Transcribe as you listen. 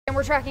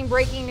We're tracking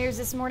breaking news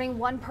this morning.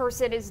 One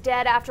person is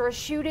dead after a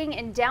shooting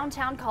in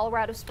downtown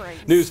Colorado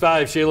Springs. News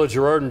 5 Shayla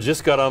Girardin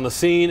just got on the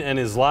scene and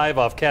is live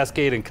off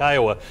Cascade and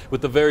Kiowa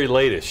with the very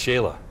latest.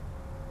 Shayla.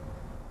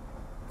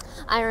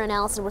 Ira and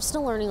Allison, we're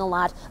still learning a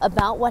lot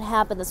about what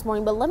happened this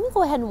morning, but let me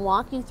go ahead and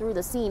walk you through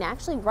the scene.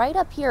 Actually, right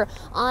up here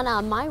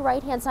on my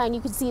right-hand side,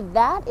 you can see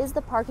that is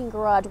the parking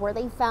garage where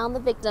they found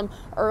the victim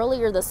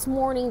earlier this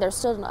morning. There's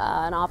still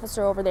an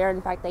officer over there.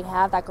 In fact, they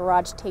have that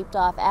garage taped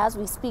off as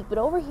we speak. But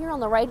over here on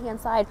the right-hand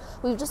side,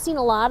 we've just seen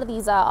a lot of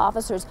these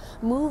officers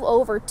move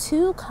over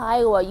to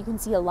Kiowa. You can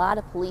see a lot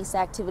of police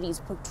activities,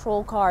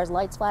 patrol cars,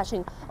 lights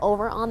flashing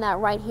over on that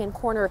right-hand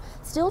corner,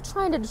 still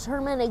trying to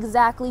determine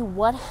exactly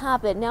what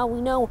happened. Now,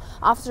 we know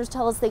officers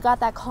tell us they got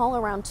that call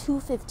around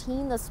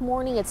 2:15 this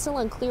morning. It's still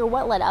unclear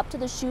what led up to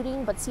the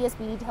shooting, but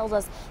CSBD tells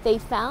us they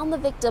found the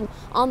victim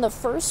on the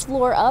first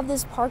floor of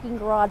this parking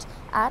garage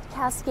at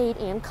Cascade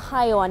and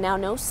Kiowa. Now,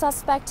 no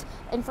suspect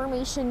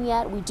information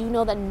yet. We do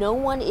know that no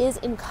one is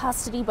in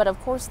custody, but of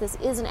course this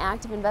is an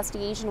active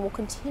investigation. We'll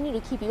continue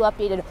to keep you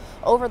updated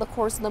over the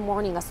course of the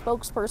morning. A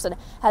spokesperson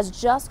has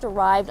just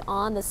arrived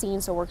on the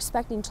scene, so we're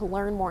expecting to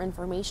learn more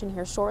information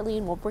here shortly,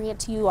 and we'll bring it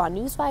to you on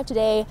News 5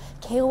 Today,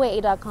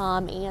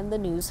 KOAA.com, and the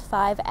News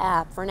 5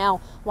 app. For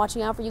now,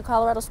 watching out for you,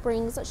 Colorado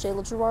Springs.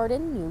 Shayla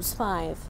Girardin, News 5.